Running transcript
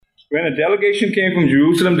When a delegation came from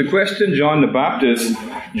Jerusalem to question John the Baptist,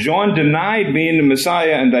 John denied being the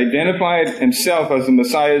Messiah and identified himself as the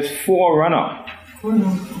Messiah's forerunner,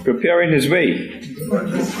 preparing his way.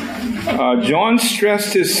 John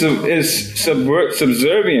stressed his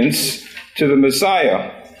subservience to the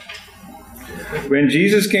Messiah. When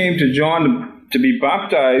Jesus came to John to be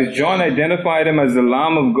baptized, John identified him as the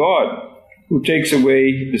Lamb of God who takes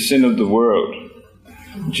away the sin of the world.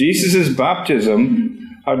 Jesus' baptism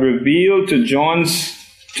had revealed to John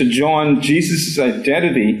Jesus'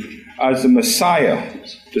 identity as the Messiah,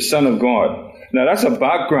 the Son of God. Now that's a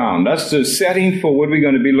background. That's the setting for what we're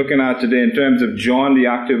going to be looking at today in terms of John the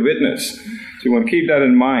active witness. So you want to keep that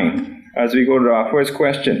in mind as we go to our first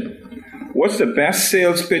question. What's the best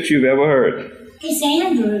sales pitch you've ever heard? It's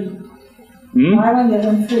Andrew. Buy one, get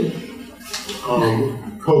one free.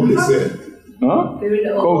 Coke is it. Huh?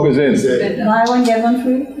 Coke is in. Buy one, get one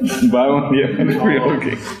free. Buy one, get one free.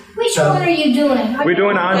 Okay. Which one are you doing? We're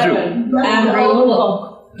doing Andrew.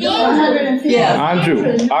 Yeah. Andrew,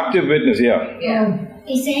 active witness, yeah.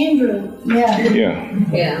 It's Andrew.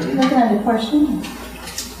 Yeah. Looking at the question.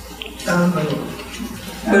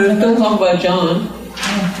 But it still talk about John.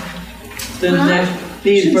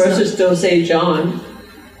 These verses still say John.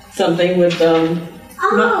 Something with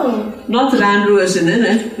not that Andrew isn't in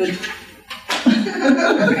it, but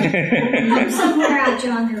I'm somewhere out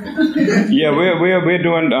yonder. Yeah, we're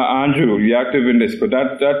doing Andrew, the active witness, but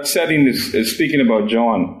that setting is speaking about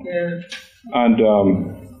John. yeah. And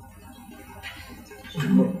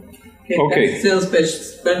okay. That's sales pitch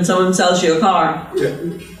when someone sells you a car.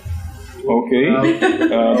 Okay.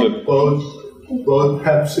 Both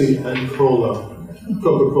Pepsi and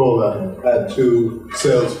Coca-Cola had two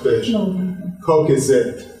sales pitch. Coke is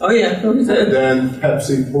it. Oh yeah. And then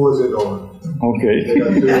Pepsi pours it on. Okay. They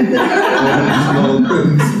got two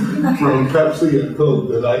slogans from Pepsi and Coke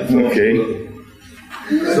that I think Okay.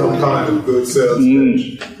 some kind of good sales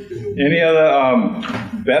pitch. Any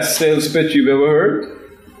other best sales pitch you've ever heard?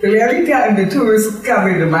 Every time the tourists come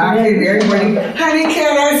in the market, everybody, honey,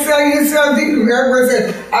 can I sell you something? Everybody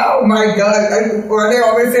says, oh my God. Or they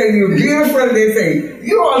always say, you're beautiful. They say,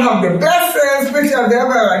 you all have the best sales pitch I've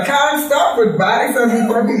ever had. I can't stop but buy something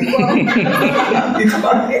for people.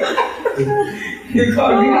 You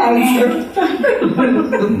call me handsome.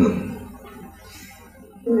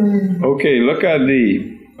 Okay, look at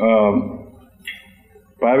the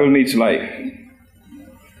Bible Meets Life.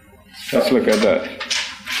 Let's look at that.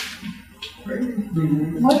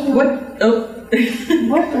 What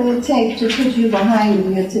will it take to put you behind the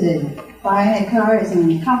wheel today? Buying a car is an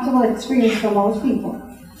uncomfortable experience for most people.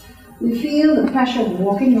 We feel the pressure of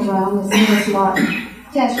walking around the sales lot,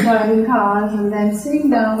 test driving cars, and then sitting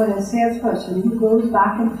down with a salesperson who goes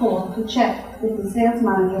back and forth to check with the sales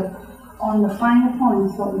manager on the finer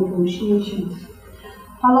points of negotiations.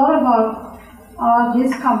 A lot of our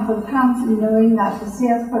discomfort comes in knowing that the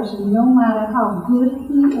salesperson, no matter how good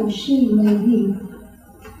he or she may be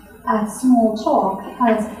at small talk,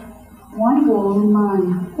 has one goal in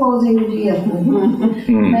mind: closing the deal.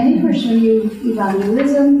 Many Christians use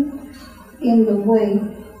evangelism in the way,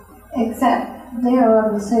 except they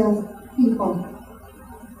are the sales people.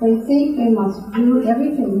 They think they must do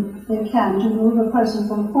everything they can to move a person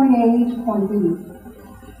from point A to point B.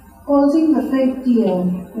 Closing the fake deal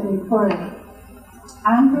with a word.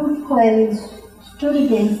 Andrew clearly stood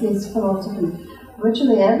against this philosophy.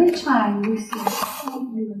 Virtually every time we see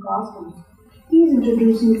him in the Gospels, he's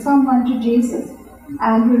introducing someone to Jesus.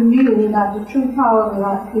 Andrew knew that the true power of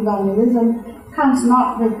evangelism comes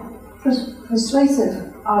not with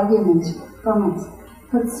persuasive arguments from us,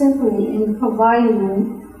 but simply in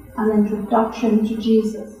providing an introduction to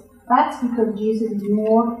Jesus. That's because Jesus is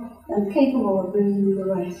more than capable of doing the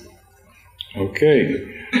rest.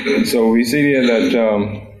 Okay, so we see here that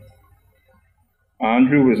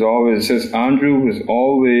Andrew was always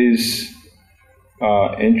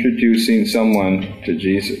introducing someone to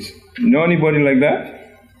Jesus. Know anybody like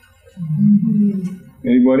that?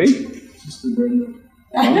 Anybody? Sister Brenda.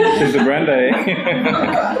 Oh, Sister Brenda, eh?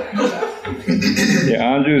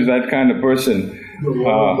 Yeah, Andrew is that kind of person. The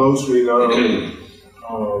one most renowned,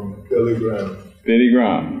 Billy Graham. Billy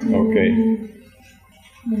Graham, okay.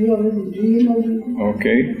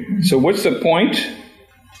 Okay, so what's the point?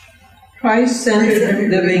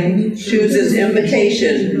 Christ-centered living chooses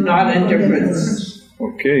invitation, not indifference.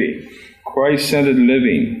 Okay, Christ-centered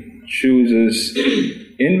living chooses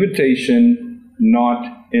invitation,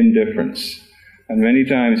 not indifference. And many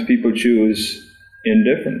times people choose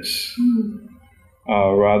indifference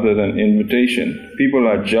rather than invitation. People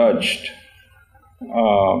are judged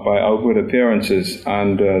by outward appearances,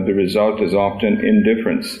 and the result is often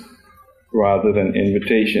indifference. rather than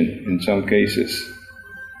invitation in some cases,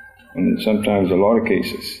 and sometimes a lot of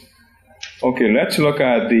cases. Okay, let's look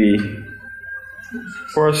at the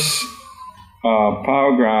first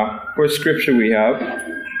first scripture we have,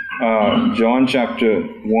 John chapter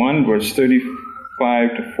 1, verse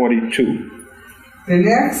 35 to 42. The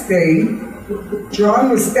next day, John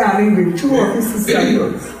was standing with two of his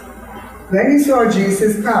disciples. When he saw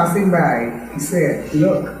Jesus passing by, he said,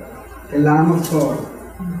 "Look, the Lamb of God."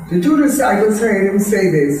 The two disciples heard him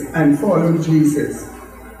say this and followed Jesus.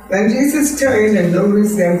 When Jesus turned and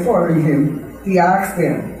noticed them following him, he asked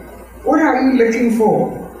them, "What are you looking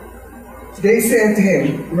for?" They said to him,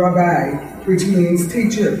 "Rabbi," which means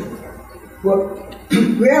teacher,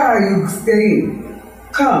 "where are you staying?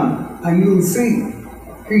 Come and you will see,"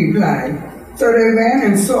 he replied. So they went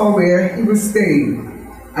and saw where he was staying,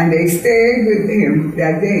 and they stayed with him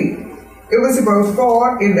that day. It was about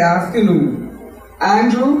 4 p.m.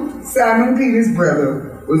 Andrew, Simon Peter's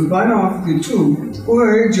brother, was one of the two who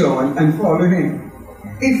heard John and followed him.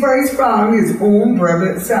 He first found his own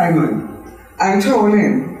brother Simon and told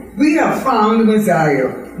him, "We have found the Messiah,"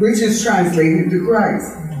 which is translated to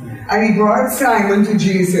Christ. And he brought Simon to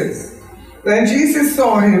Jesus. When Jesus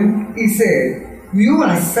saw him, he said, "You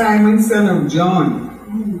are Simon, son of John.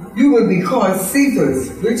 You will be called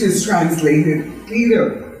Cephas," which is translated Peter.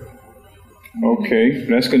 Okay,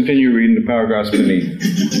 let's continue reading the paragraphs beneath.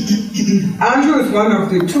 Andrew was one of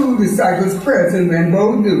the two disciples present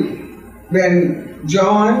when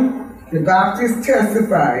John the Baptist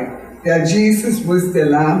testified that Jesus was the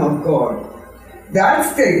Lamb of God. That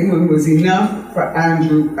statement was enough for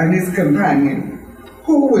Andrew and his companion,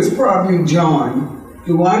 who was probably John,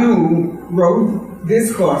 the one who wrote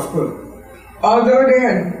this gospel. Although they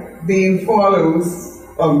had been followers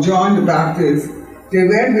of John the Baptist, they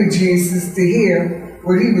went with Jesus to hear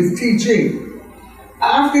what he was teaching.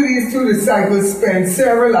 After these two disciples spent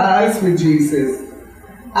several hours with Jesus,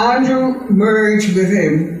 Andrew merged with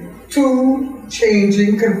him two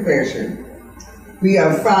changing confessions. We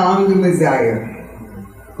have found the Messiah.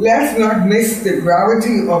 Let's not miss the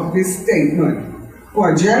gravity of this statement.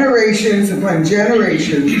 For generations upon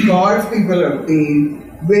generations, God's people have been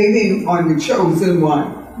waiting on the chosen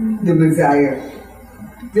one, the Messiah.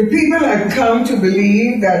 The people had come to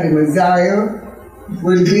believe that the Messiah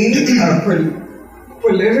would be a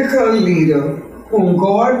political leader whom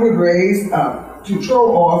God would raise up to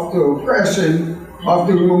throw off the oppression of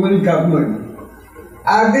the Roman government.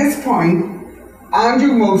 At this point,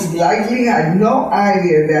 Andrew most likely had no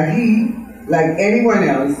idea that he, like anyone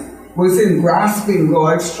else, was in grasping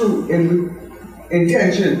God's true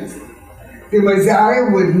intentions. The Messiah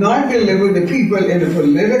would not deliver the people in a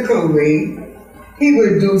political way. He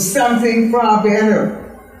would do something far better.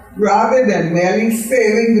 Rather than merely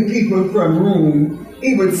saving the people from Rome,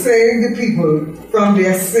 he would save the people from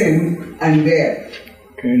their sin and death.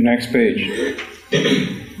 Okay, next page.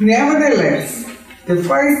 Nevertheless, the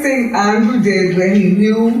first thing Andrew did when he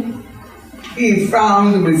knew he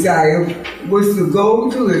found the Messiah was to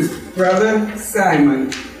go to his brother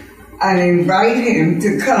Simon and invite him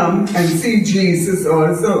to come and see Jesus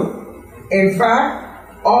also. In fact,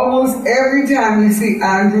 almost every time we see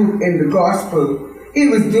Andrew in the gospel, he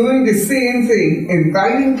was doing the same thing,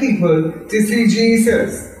 inviting people to see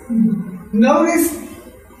Jesus. Notice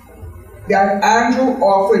that Andrew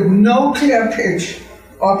offered no clear pitch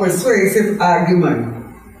or persuasive argument,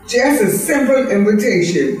 just a simple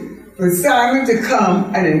invitation for Simon to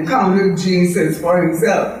come and encounter Jesus for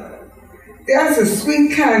himself. There's a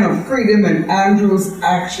sweet kind of freedom in Andrew's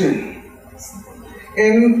action.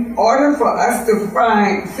 In order for us to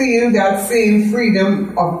feel that same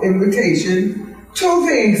freedom of invitation, two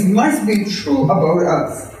things must be true about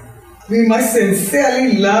us. We must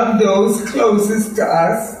sincerely love those closest to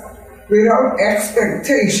us without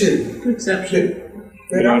expectation.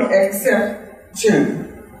 Without exception.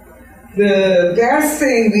 The best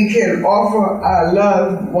thing we can offer our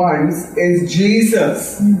loved ones is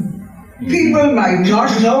Jesus. People might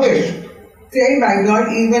not know it. They might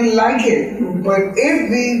not even like it. But if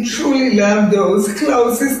we truly love those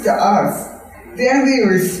closest to us, then we are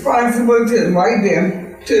responsible to invite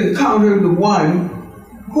them to encounter the one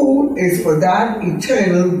who is for that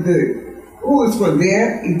eternal good. Who is for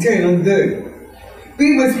their eternal good.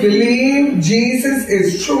 We must believe Jesus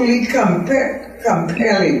is truly compelling.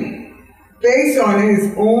 Based on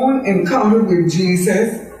his own encounter with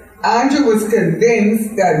Jesus, Andrew was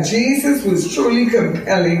convinced that Jesus was truly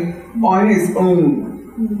compelling on his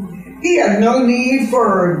own. He had no need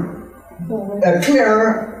for a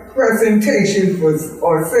clear presentation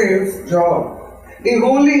or sales job. He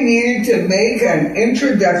only needed to make an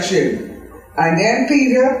introduction And then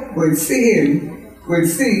Peter would see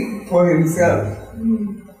for himself.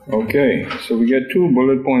 Okay, so we get 2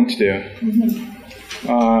 bullet points there.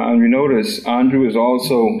 And we notice Andrew is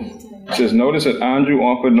also, it says, notice that Andrew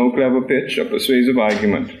offered no clever pitch or persuasive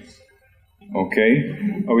argument.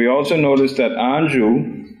 Okay, we also notice that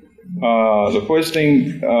Andrew, the first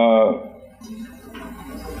thing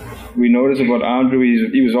we notice about Andrew,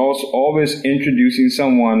 he was also always introducing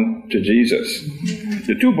someone to Jesus.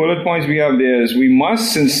 The 2 bullet points we have there is we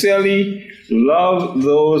must sincerely love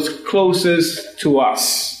those closest to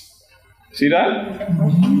us. See that?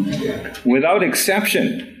 Without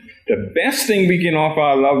exception, the best thing we can offer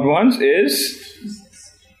our loved ones is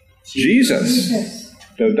Jesus.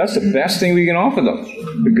 That's the best thing we can offer them,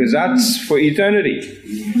 because that's for eternity.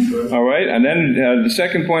 All right? And then the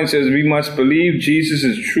second point says we must believe Jesus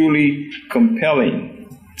is truly compelling.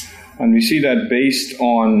 And we see that based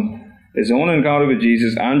on his own encounter with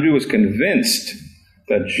Jesus, Andrew was convinced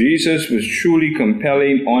that Jesus was truly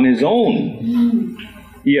compelling on his own.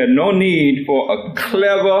 He had no need for a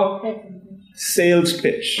clever sales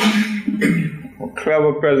pitch or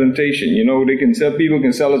clever presentation. You know, people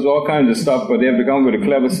can sell us all kinds of stuff, but they have to come with a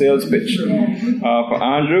clever sales pitch. For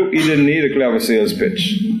Andrew, he didn't need a clever sales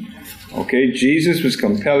pitch. Okay, Jesus was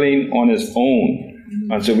compelling on his own.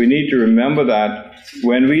 And so we need to remember that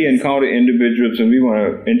when we encounter individuals and we want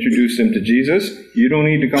to introduce them to Jesus, you don't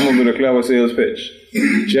need to come up with a clever sales pitch.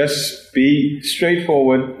 Just be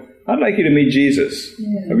straightforward. I'd like you to meet Jesus.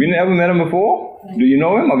 Have you ever met him before? Do you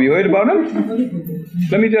know him? Have you heard about him?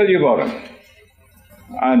 Let me tell you about him.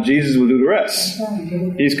 And Jesus will do the rest.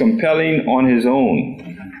 He's compelling on his own.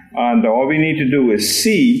 And all we need to do is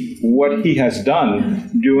see what he has done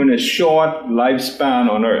during a short lifespan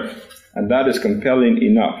on earth. And that is compelling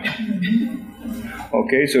enough.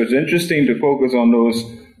 Okay, so it's interesting to focus on those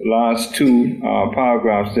last 2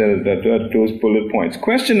 paragraphs there, those bullet points.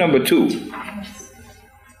 Question number 2.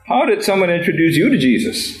 How did someone introduce you to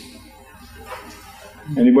Jesus?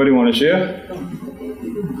 Anybody want to share?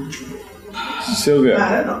 Sylvia.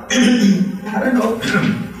 I don't know.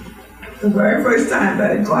 The very first time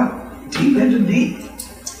that it got deep into deep.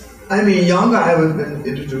 I mean, younger I would have been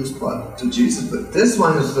introduced to Jesus, but this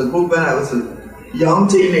one is the book when I was a young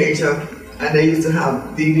teenager, and they used to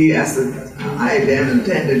have VBS, and I then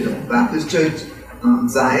attended the Baptist Church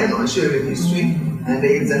Zion on Shirley Street, and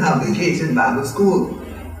they used to have Vacation Bible School.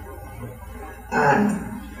 And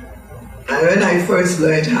when I first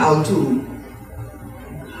learned how to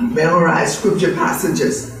memorize scripture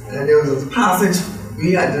passages, and there was a passage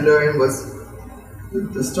we had to learn was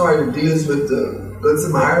the story that deals with the Good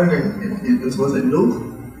Samaritan, and it was in Luke.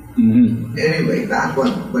 Anyway, that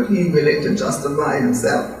one. But he willing to justify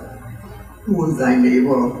himself. Who was thy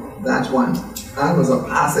neighbor? That one. That was a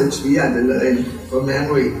passage we had to learn from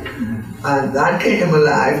memory. And that came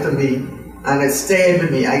alive to me, and it stayed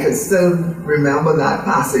with me. I could still remember that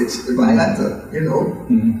passage if I had to,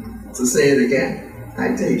 to say it again.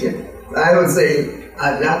 I take it. I would say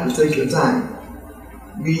at that particular time,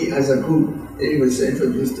 we as a group, it was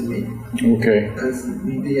introduced to me. Okay. As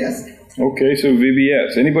VBS. Okay, so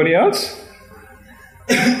VBS. Anybody else?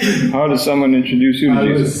 How did someone introduce you to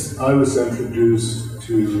Jesus? I was introduced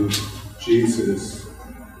to Jesus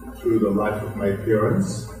through the life of my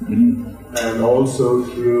parents, and also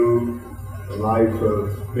through the life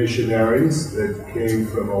of missionaries that came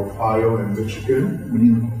from Ohio and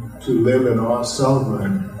Michigan to live in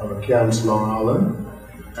Sullivan on Cairns, Long Island.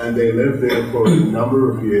 And they lived there for a number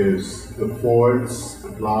of years. The Fords,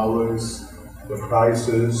 the Flowers, the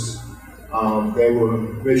Prices. They were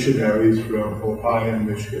missionaries from Ohio and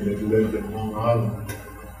Michigan that lived in Long Island.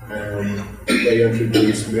 And they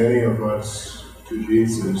introduced many of us to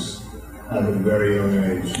Jesus at a very young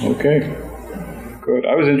age. Okay, good.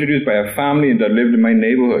 I was introduced by a family that lived in my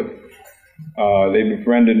neighborhood. They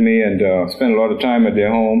befriended me and spent a lot of time at their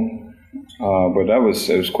home. But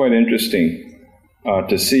it was quite interesting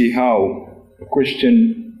to see how a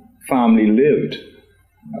Christian family lived.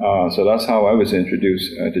 So that's how I was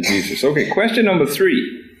introduced to Jesus. Okay, question number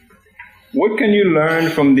 3. What can you learn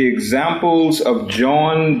from the examples of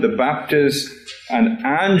John the Baptist and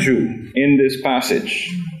Andrew in this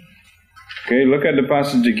passage? Okay, look at the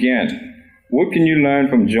passage again. What can you learn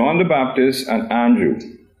from John the Baptist and Andrew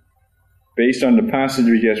based on the passage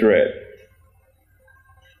we just read?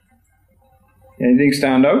 Anything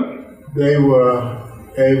stand out? They were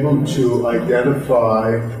able to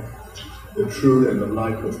identify the truth and the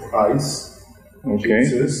life of Christ,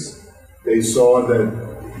 Jesus. They saw that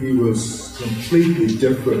he was completely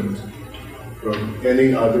different from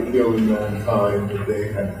any other human mankind that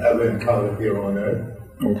they had ever encountered here on earth.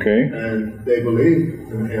 Okay. And they believe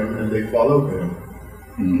in him and they follow him.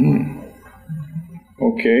 Mm-hmm.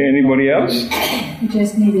 Okay, anybody else? You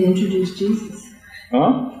just need to introduce Jesus.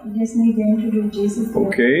 Huh? You just need to introduce Jesus.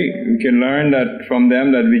 Okay, we can learn that from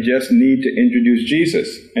them that we just need to introduce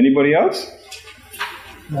Jesus. Anybody else?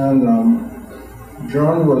 And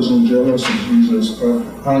John wasn't jealous of Jesus, but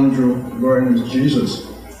Andrew, going with Jesus,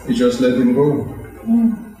 he just let him go.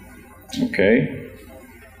 Okay.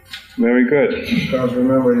 Very good. Because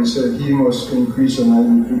remember, he said he must increase and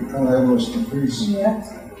I must decrease. Yeah.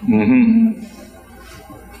 Mm-hmm.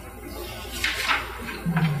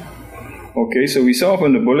 Okay, so we saw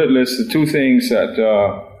from the bullet list the two things that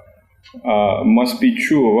must be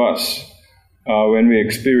true of us when we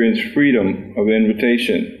experience freedom of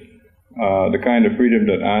invitation, the kind of freedom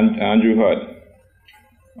that Andrew had.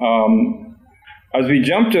 As we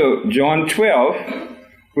jump to John 12,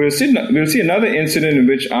 we'll see another incident in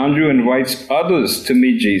which Andrew invites others to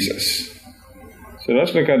meet Jesus. So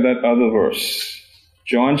let's look at that other verse.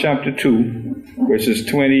 John chapter 2, verses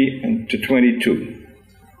 20 to 22.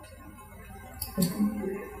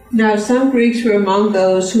 Now some Greeks were among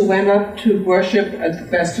those who went up to worship at the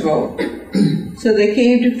festival. So they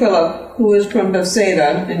came to Philip, who was from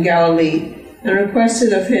Bethsaida in Galilee, and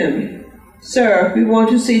requested of him, "Sir, we want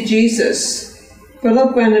to see Jesus."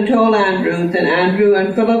 Philip went and told Andrew, then Andrew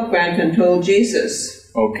and Philip went and told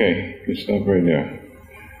Jesus. Okay, good stuff right there.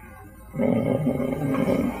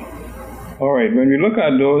 All right, when we look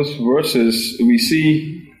at those verses, we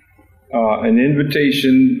see an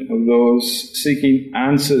invitation of those seeking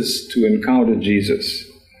answers to encounter Jesus.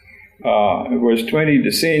 Verse 20,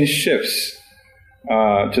 the scene shifts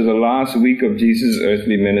to the last week of Jesus'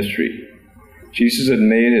 earthly ministry. Jesus had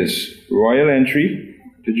made his royal entry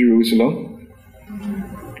to Jerusalem.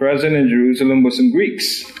 Present in Jerusalem were some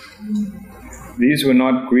Greeks. These were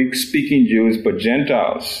not Greek-speaking Jews, but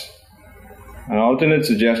Gentiles. An alternate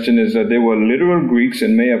suggestion is that they were literal Greeks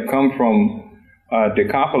and may have come from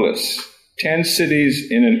Decapolis, 10 cities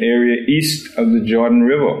in an area east of the Jordan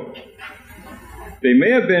River. They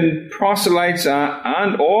may have been proselytes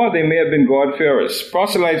or they may have been God-fearers.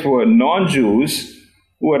 Proselytes were non-Jews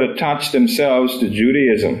who had attached themselves to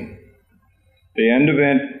Judaism. They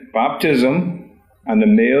underwent baptism and the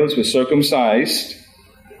males were circumcised.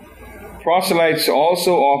 Proselytes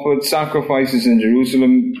also offered sacrifices in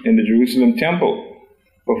the Jerusalem temple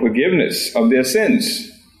for forgiveness of their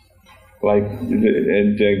sins, like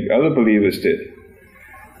the other believers did.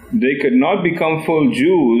 They could not become full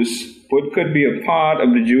Jews, but could be a part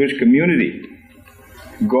of the Jewish community.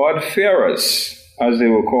 God-fearers, as they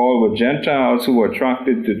were called, were Gentiles who were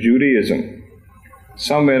attracted to Judaism.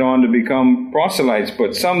 Some went on to become proselytes,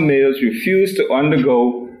 but some males refused to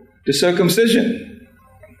undergo the circumcision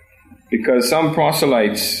because some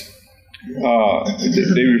proselytes,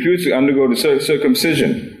 they refused to undergo the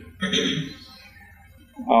circumcision.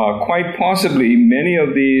 Quite possibly, many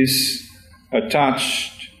of these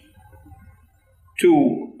attached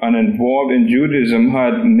to and involved in Judaism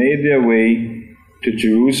had made their way to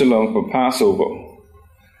Jerusalem for Passover.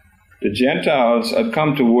 The Gentiles had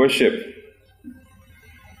come to worship,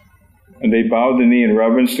 and they bowed the knee in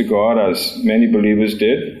reverence to God, as many believers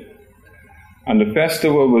did. And the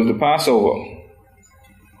festival was the Passover.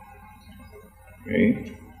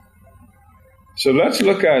 Okay. So let's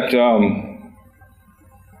look at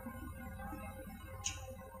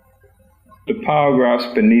the paragraphs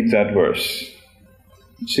beneath that verse.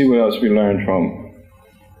 See what else we learned from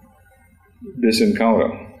this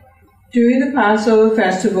encounter. During the Passover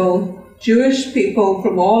festival, Jewish people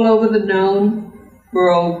from all over the known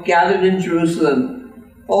world gathered in Jerusalem.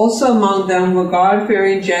 Also among them were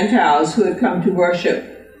God-fearing Gentiles who had come to worship.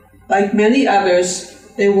 Like many others,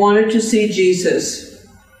 they wanted to see Jesus.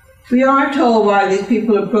 We aren't told why these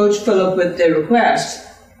people approached Philip with their request,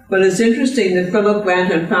 but it's interesting that Philip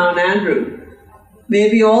went and found Andrew.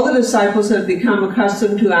 Maybe all the disciples had become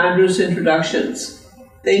accustomed to Andrew's introductions.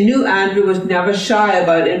 They knew Andrew was never shy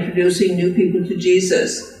about introducing new people to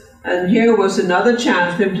Jesus, and here was another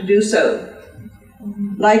chance for him to do so.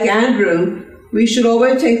 Like Andrew, we should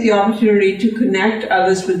always take the opportunity to connect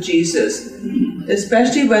others with Jesus,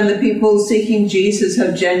 especially when the people seeking Jesus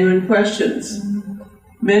have genuine questions.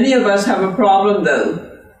 Many of us have a problem,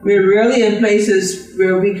 though. We're rarely in places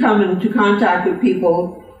where we come into contact with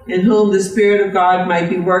people in whom the Spirit of God might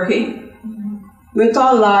be working. With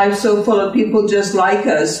our lives so full of people just like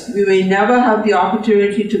us, we may never have the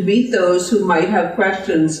opportunity to meet those who might have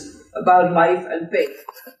questions about life and faith.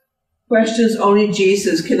 Questions only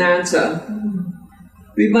Jesus can answer.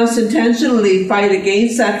 We must intentionally fight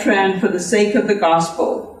against that trend for the sake of the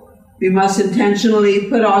gospel. We must intentionally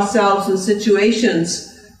put ourselves in situations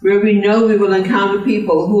where we know we will encounter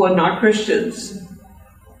people who are not Christians.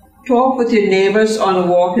 Talk with your neighbors on a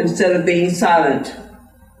walk instead of being silent.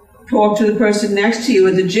 Talk to the person next to you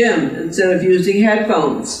at the gym instead of using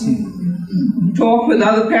headphones. Talk with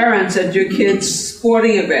other parents at your kids'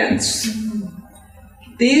 sporting events.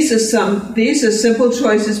 These are simple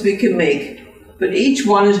choices we can make, but each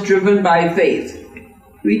one is driven by faith.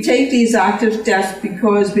 We take these active steps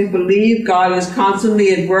because we believe God is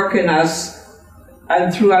constantly at work in us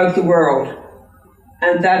and throughout the world,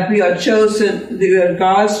 and that we are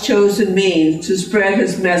God's chosen means to spread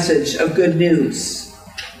His message of good news.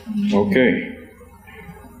 Okay.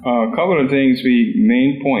 A couple of things,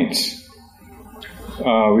 main points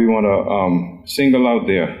we want to single out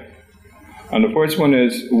there. And the first one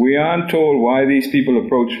is, we aren't told why these people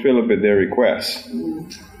approached Philip at their request.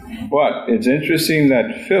 But it's interesting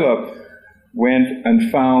that Philip went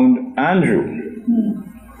and found Andrew.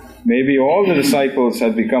 Maybe all the disciples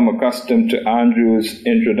had become accustomed to Andrew's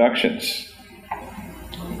introductions.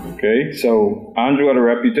 Okay, so Andrew had a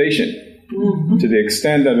reputation to the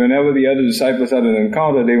extent that whenever the other disciples had an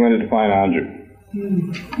encounter, they wanted to find Andrew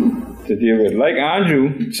to deal with. Like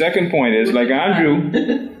Andrew, second point is, like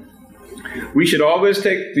Andrew, we should always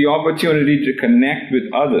take the opportunity to connect with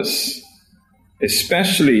others,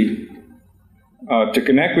 especially to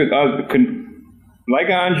connect with others. Like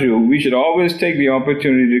Andrew, we should always take the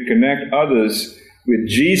opportunity to connect others with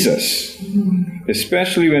Jesus,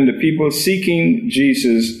 especially when the people seeking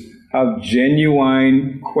Jesus have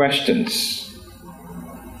genuine questions.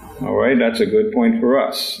 All right, that's a good point for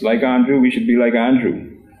us. Like Andrew, we should be like Andrew.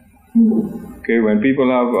 Okay, when people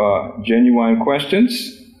have genuine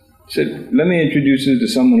questions, let me introduce you to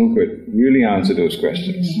someone who could really answer those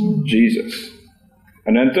questions, Jesus.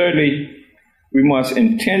 And then thirdly, we must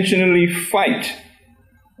intentionally fight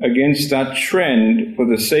against that trend for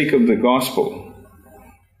the sake of the gospel.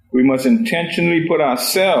 We must intentionally put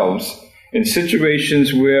ourselves in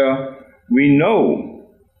situations where we know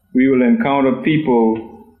we will encounter people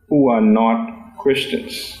who are not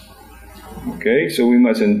Christians. Okay, so we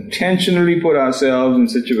must intentionally put ourselves in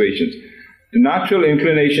situations. The natural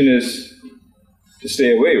inclination is to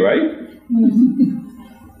stay away, right?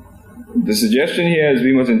 The suggestion here is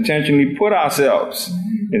we must intentionally put ourselves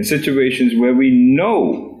in situations where we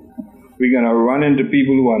know we're going to run into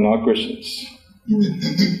people who are not Christians.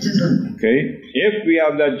 Okay? If we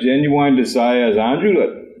have that genuine desire, as Andrew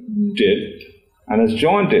did, and as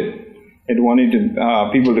John did, in wanting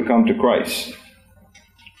people to come to Christ.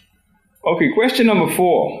 Okay, question number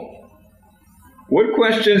 4. What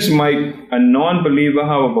questions might a non-believer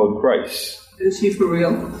have about Christ? Is He for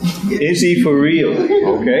real? Is He for real?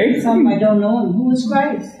 Okay. Some I don't know Him. Who is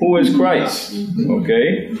Christ? Who is Christ?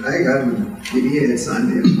 Okay. I got him. He had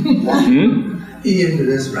Sunday. He into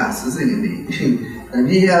this process in me. And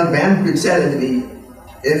he had man been telling me,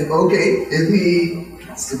 if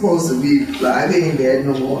he's supposed to be alive, he ain't dead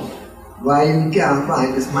no more. Why you can't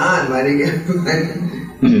find this man? Why they can't find him?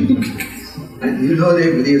 And you know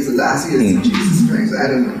they believe the last years of Jesus Christ. I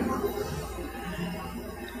don't know.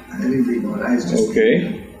 I didn't read all that. Just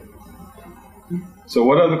okay. So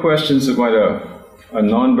what other questions might a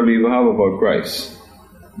non-believer have about Christ?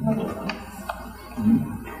 But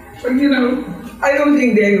I don't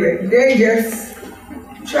think they just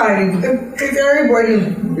try to, because everybody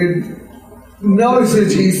knows who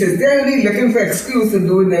Jesus. They're really looking for excuse to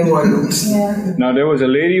do what they want to do. Yeah. Now there was a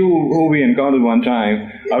lady who we encountered one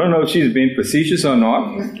time. I don't know if she's being facetious or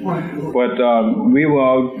not, but we were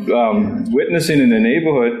out witnessing in the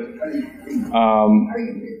neighborhood.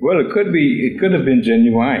 Well, it could have been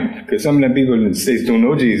genuine, because some of the people in the States don't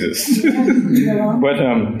know Jesus. But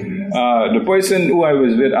the person who I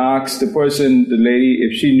was with asked the lady,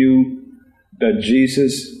 if she knew that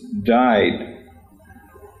Jesus died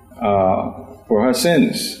for her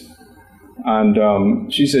sins. And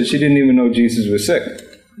she said she didn't even know Jesus was sick.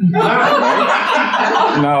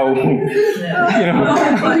 Right? Now,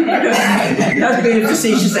 That's being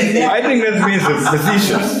facetious, I think. I think that's being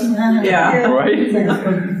facetious. Yeah. Right?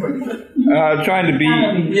 Trying to be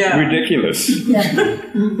ridiculous.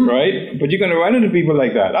 Right? But you're going to run into people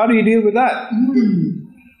like that. How do you deal with that?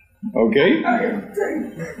 Okay?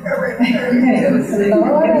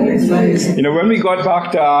 When we got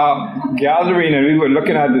back to our gathering and we were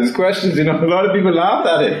looking at these questions, a lot of people laughed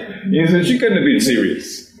at it. She couldn't have been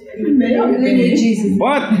serious.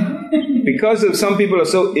 But because of some people are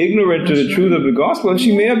so ignorant to the truth of the gospel,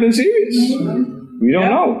 she may have been serious. We don't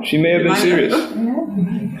know. She may have been serious.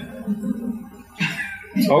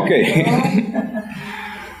 Okay.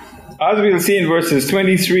 As we'll see in verses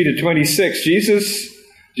 23 to 26,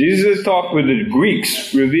 Jesus' talk with the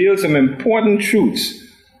Greeks reveals some important truths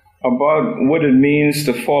about what it means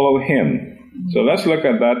to follow him. So let's look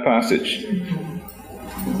at that passage.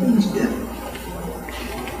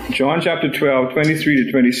 John chapter 12, 23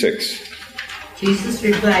 to 26. Jesus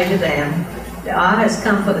replied to them, "The hour has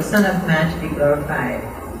come for the Son of Man to be glorified.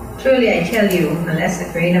 Truly I tell you, unless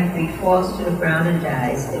a grain of wheat falls to the ground and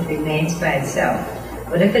dies, it remains by itself.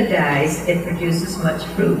 But if it dies, it produces much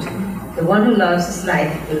fruit. The one who loves his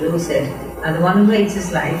life will lose it, and the one who hates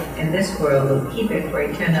his life in this world will keep it for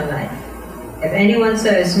eternal life. If anyone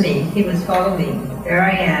serves me, he must follow me. Where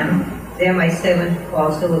I am, there my servant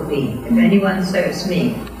also will be. If anyone serves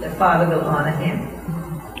me, the Father will honor him."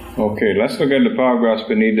 Okay, let's look at the paragraphs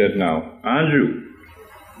beneath that now. Andrew,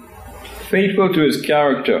 faithful to his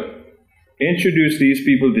character, introduced these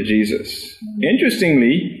people to Jesus.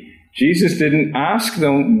 Interestingly, Jesus didn't ask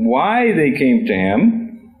them why they came to him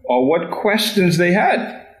or what questions they had.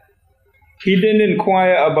 He didn't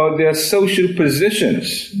inquire about their social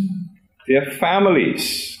positions, their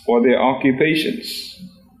families, or their occupations.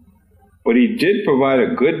 But he did provide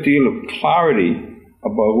a good deal of clarity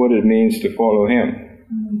about what it means to follow him.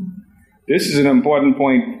 This is an important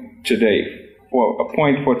point today, a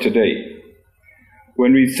point for today.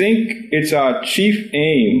 When we think it's our chief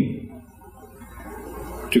aim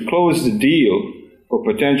to close the deal for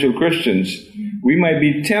potential Christians, we might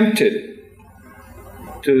be tempted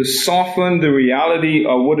to soften the reality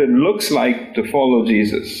of what it looks like to follow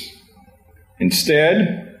Jesus.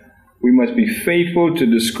 Instead, we must be faithful to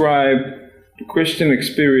describe the Christian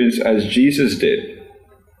experience as Jesus did,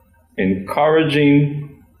 encouraging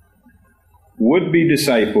would-be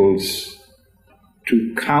disciples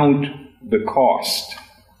to count the cost.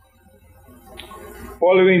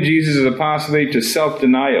 Following Jesus is a pathway to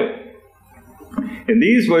self-denial. In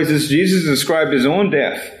these verses, Jesus described his own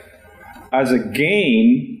death as a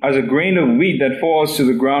grain of wheat that falls to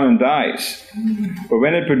the ground and dies. But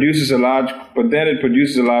then it produces a large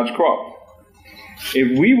crop.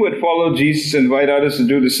 If we would follow Jesus and invite others to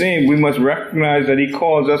do the same, we must recognize that he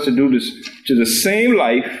calls us to do this, to the same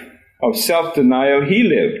life of self-denial he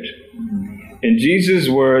lived. In Jesus'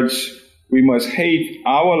 words, we must hate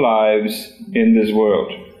our lives in this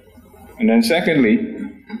world. And then secondly,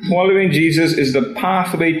 following Jesus is the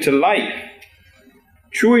pathway to life.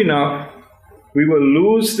 True enough, we will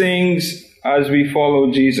lose things as we follow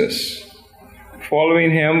Jesus.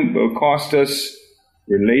 Following him will cost us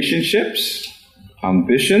relationships,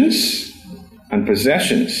 ambitions, and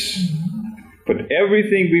possessions. But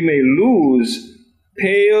everything we may lose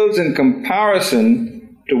pales in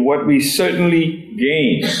comparison to what we certainly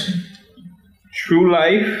gain: true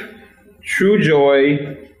life, true joy,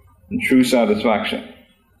 and true satisfaction.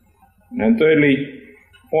 And thirdly,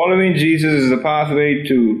 following Jesus is the pathway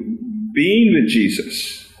to being with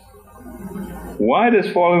Jesus. Why does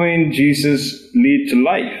following Jesus lead to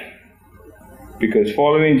life? Because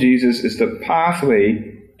following Jesus is the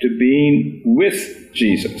pathway to being with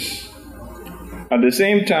Jesus. At the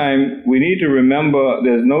same time, we need to remember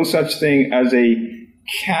there's no such thing as a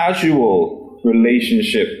casual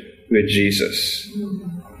relationship with Jesus.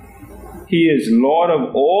 He is Lord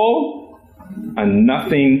of all and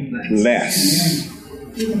nothing less.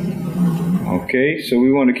 Okay, so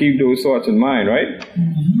we want to keep those thoughts in mind, right?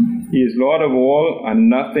 He is Lord of all and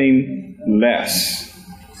nothing less.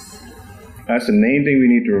 That's the main thing we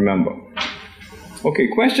need to remember. Okay,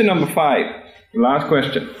 question number 5. Last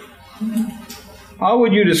question. How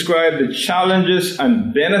would you describe the challenges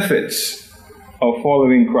and benefits of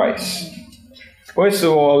following Christ? First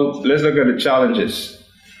of all, let's look at the challenges.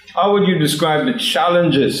 How would you describe the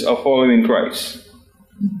challenges of following Christ?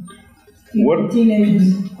 What?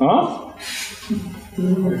 Teenagers. Huh?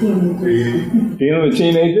 Dealing with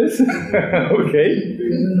teenagers? Okay.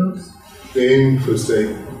 Being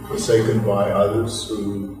forsaken by others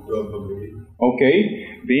who don't believe. Okay.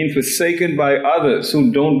 Being forsaken by others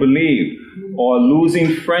who don't believe, or losing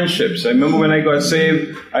friendships. I remember when I got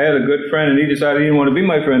saved, I had a good friend and he decided he didn't want to be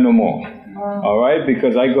my friend no more. All right,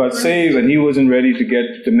 because I got saved and he wasn't ready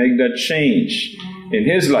to make that change in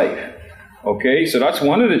his life. Okay, so that's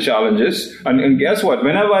one of the challenges. And guess what?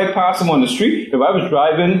 Whenever I pass him on the street, if I was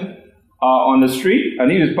driving on the street and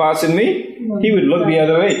he was passing me, he would look the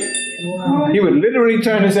other way. He would literally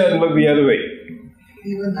turn his head and look the other way.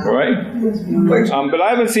 All right? But I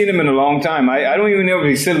haven't seen him in a long time. I don't even know if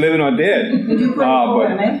he's still living or dead.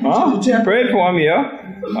 Prayed for him, yeah.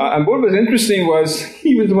 And what was interesting was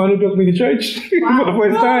he was the one who took me to church for the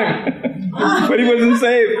first time. But he wasn't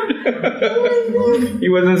saved. He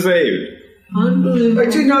wasn't saved.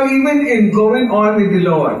 But you know, even in going on with the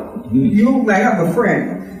Lord, you might have a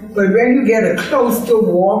friend. But when you get a close to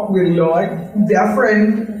walk with the Lord, their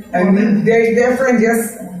friend, and their friend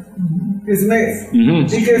just dismissed. Mm-hmm.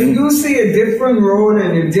 Because you see a different road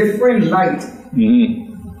and a different light.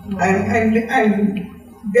 Mm-hmm. And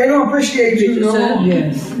they don't appreciate you no more.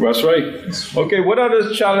 Yes. That's right. Okay, what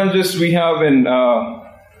other challenges we have in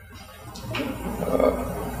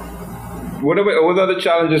what other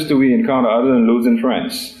challenges do we encounter other than losing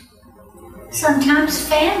friends? Sometimes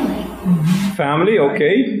family. Family,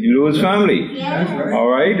 okay, you lose family. Yeah. All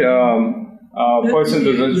right. Person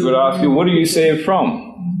would ask you, "What do you save from?"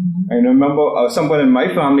 And I remember someone in my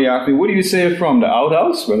family asked me, "What do you save from? The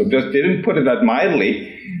outhouse?" Well, they didn't put it that mildly,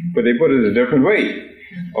 but they put it a different way.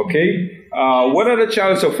 Okay. What other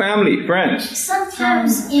challenges? So family, friends.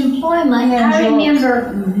 Sometimes employment. I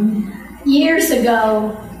remember years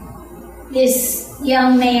ago, this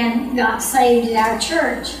young man got saved at our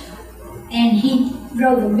church, and he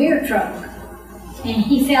drove a beer truck, and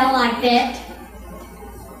he felt like that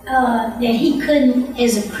he couldn't,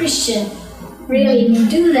 as a Christian, really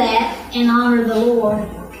do that and honor the Lord,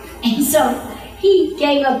 and so he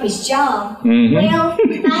gave up his job. Mm-hmm. Well,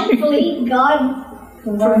 thankfully, God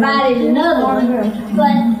provided another one,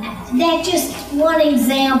 but that's just one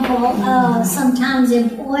example. Sometimes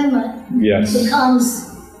employment becomes,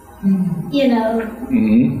 Mm-hmm.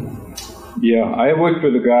 Yeah, I worked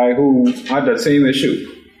with a guy who had that same issue.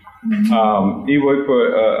 He worked for,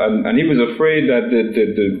 and he was afraid that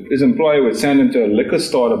his employer would send him to a liquor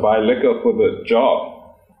store to buy liquor for the job,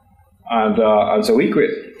 and so he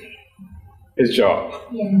quit his job.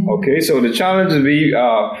 Yeah. Okay, so the challenges would be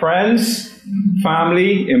friends,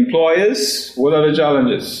 family, employers. What are the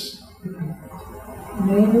challenges?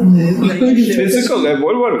 Physical.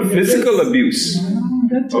 What about physical abuse?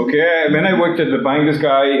 Okay, when I worked at the bank, this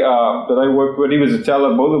guy that I worked with, he was a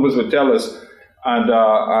teller. Both of us were tellers,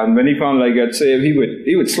 and when he found I got saved, he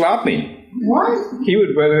would slap me. What? He would,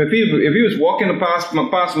 if he was walking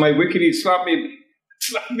past my wicket, he'd slap me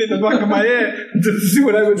in the back of my head to see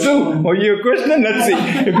what I would do. Oh, you're a Christian? Let's see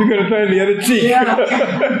if you're going to turn the other cheek.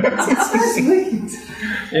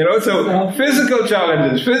 So physical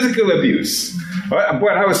challenges, physical abuse. Boy,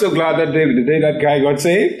 I was so glad the day that guy got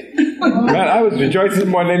saved. Man, I was rejoicing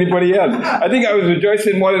more than anybody else. I think I was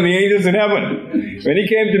rejoicing more than the angels in heaven. When he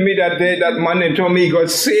came to me that day, that Monday, and told me he got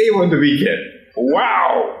saved on the weekend.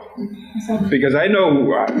 Wow! Because I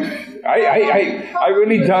know, I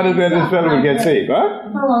really doubted whether this fellow would get saved, huh?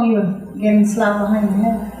 How long you getting slapped behind the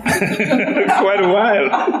head? Quite a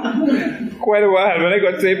while. When I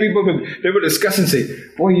got saved, they were discussing, say,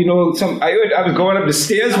 boy, I was going up the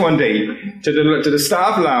stairs one day to the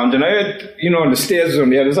staff lounge, and I heard, the stairs was on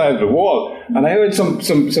the other side of the wall, and I heard some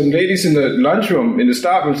ladies in the lunchroom, in the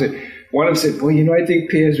staff room, say, one of them said, boy, I think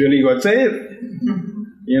Piers really got saved. And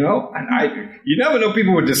you never know,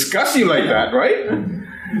 people would discuss you like that, right?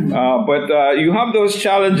 But you have those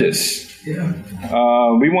challenges. Yeah.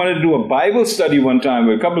 We wanted to do a Bible study one time.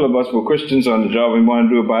 A couple of us were Christians on the job. We wanted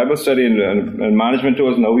to do a Bible study, and management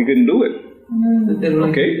told us, no, we couldn't do it.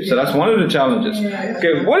 Okay, so that's one of the challenges.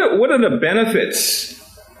 Okay, what are the benefits?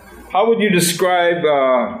 How would you describe,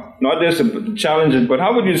 not just the challenges, but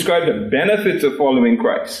how would you describe the benefits of following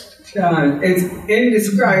Christ? It's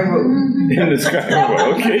indescribable. Indescribable,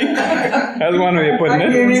 okay. That's one way of putting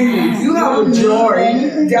it. You have a joy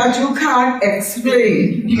that you can't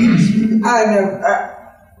explain. And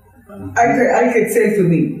I could say to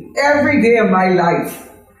me, every day of my life,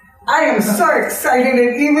 I am so excited,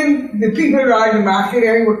 and even the people around the market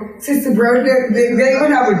area, Sister Brenda, they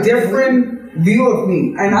even have a different view of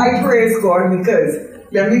me. And I praise God because,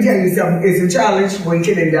 let me tell you something, it's a challenge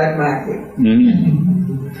working in that market. Mm-hmm.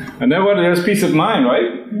 And then there's peace of mind,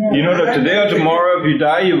 right? Yeah. You know that today or tomorrow, if you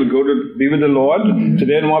die, you would go to be with the Lord. Mm-hmm.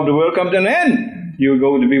 Today and tomorrow, the world comes to an end, you will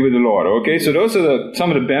go to be with the Lord. Okay, so those are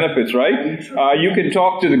some of the benefits, right? You can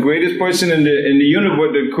talk to the greatest person in the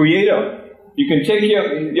universe, the Creator. You can take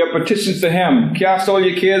your petitions to Him, cast all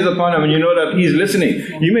your cares upon Him, and you know that He's listening.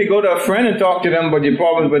 You may go to a friend and talk to them about your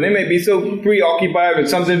problems, but they may be so preoccupied with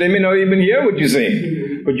something they may not even hear what you're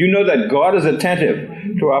saying. But you know that God is attentive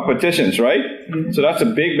to our petitions, right? So that's a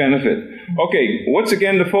big benefit. Okay, what's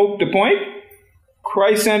again the point?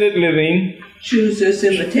 Christ-centered living chooses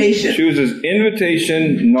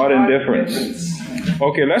invitation, not indifference.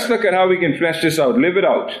 Okay, let's look at how we can flesh this out. Live it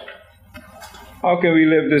out. How can we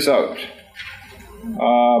live this out?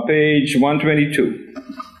 Page 122.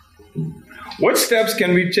 What steps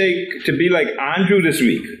can we take to be like Andrew this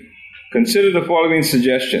week? Consider the following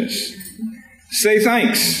suggestions. Say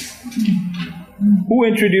thanks. Who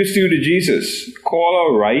introduced you to Jesus? Call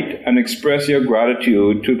or write and express your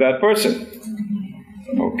gratitude to that person.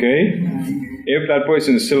 Okay? If that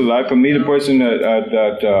person is still alive, for me, the person that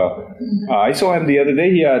I saw him the other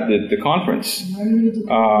day here at the conference.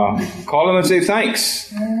 Call him and say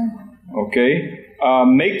thanks. Okay?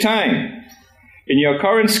 Make time. In your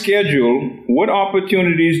current schedule, what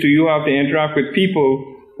opportunities do you have to interact with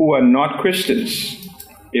people who are not Christians?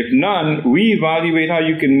 If none, reevaluate how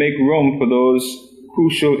you can make room for those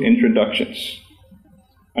crucial introductions.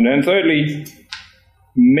 And then thirdly,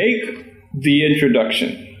 make the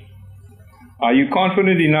introduction. Are you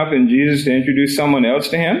confident enough in Jesus to introduce someone else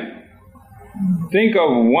to him? Think of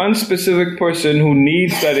one specific person who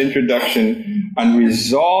needs that introduction and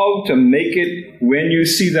resolve to make it when you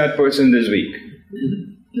see that person this week.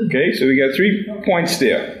 Okay, so we got 3 points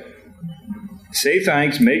there. Say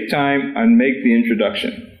thanks, make time, and make the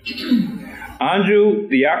introduction. Andrew,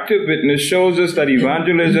 the active witness, shows us that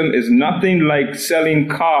evangelism is nothing like selling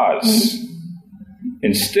cars.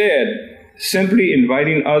 Instead, simply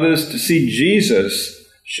inviting others to see Jesus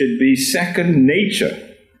should be second nature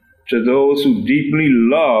to those who deeply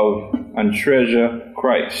love and treasure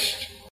Christ.